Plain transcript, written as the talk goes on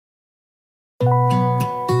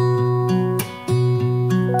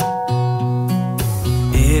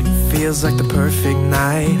feels like the perfect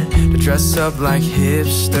night to dress up like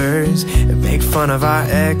hipsters and make fun of our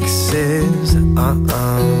exes.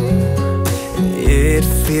 It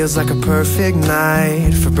feels like a perfect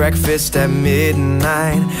night for breakfast at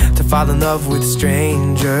midnight, to fall in love with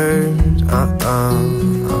strangers.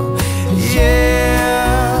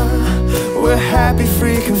 Yeah, we're happy,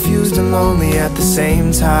 free, confused, and lonely at the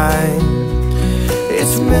same time.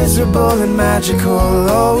 It's miserable and magical,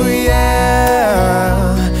 oh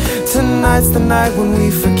yeah. Tonight's the night when we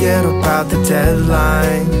forget about the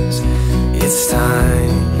deadlines. It's time.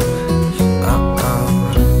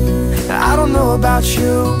 I don't know about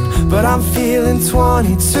you, but I'm feeling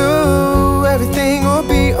 22. Everything will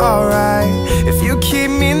be alright if you keep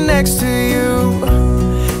me next to you.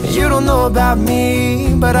 You don't know about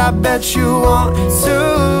me, but I bet you want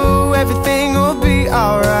to. Everything will be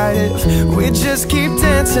alright if we just keep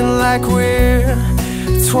dancing like we're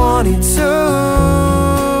 22.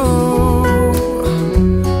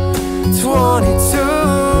 22.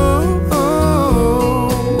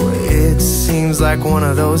 It seems like one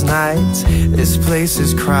of those nights. This place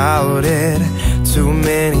is crowded, too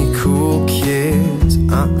many cool kids.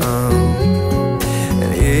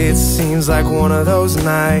 And it seems like one of those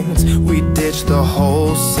nights we ditch the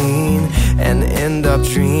whole scene and end up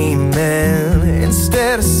dreaming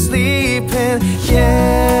instead of sleeping.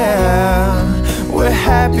 Yeah, we're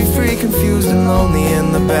happy, free, confused, and lonely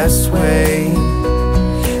in the best way.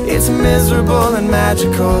 It's miserable and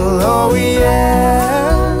magical, oh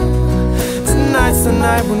yeah. Tonight's the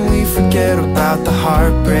night when we forget about the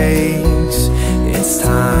heartbreaks. It's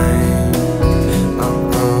time.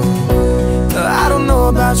 I don't know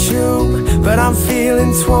about you, but I'm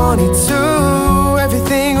feeling 22.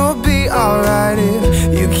 Everything will be alright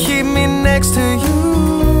if you keep me next to you.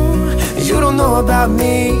 You don't know about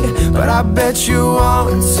me, but I bet you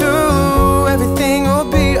want to. Everything will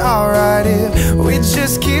be alright if we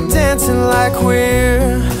just keep dancing like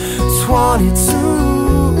we're 22.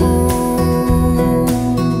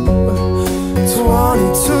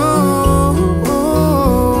 22.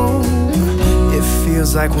 It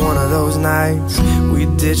feels like one of those nights we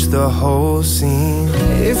ditch the whole scene.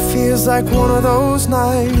 It feels like one of those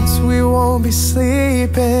nights we won't be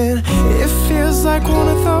sleeping. It feels like one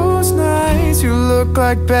of those nights you look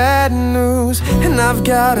like bad news, and I've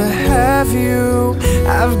gotta have you.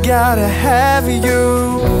 I've gotta have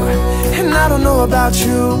you. And I don't know about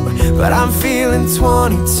you, but I'm feeling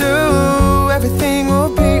 22. Everything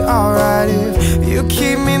will be alright if you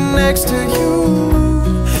keep me next to you.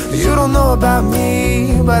 You don't know about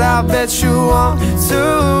me, but I bet you want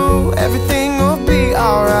to. Everything will be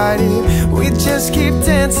alright if we just keep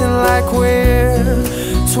dancing like we're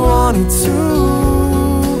 22.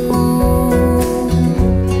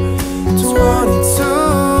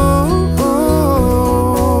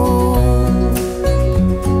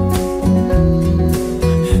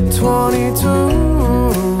 22.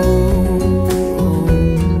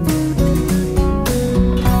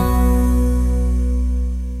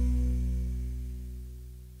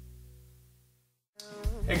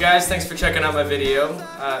 Hey guys, thanks for checking out my video.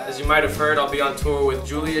 As you might have heard, I'll be on tour with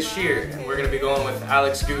Julia Shear, and we're going to be going with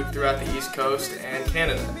Alex Goot throughout the East Coast and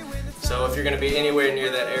Canada. So if you're going to be anywhere near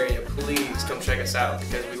that area, please come check us out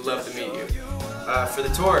because we'd love to meet you. For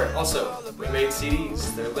the tour, also, we made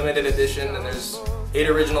CDs. They're limited edition and there's 8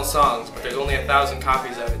 original songs, but there's only 1,000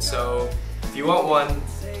 copies of it. So if you want one,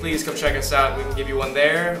 please come check us out. We can give you one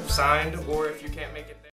there, signed, or if you can't make it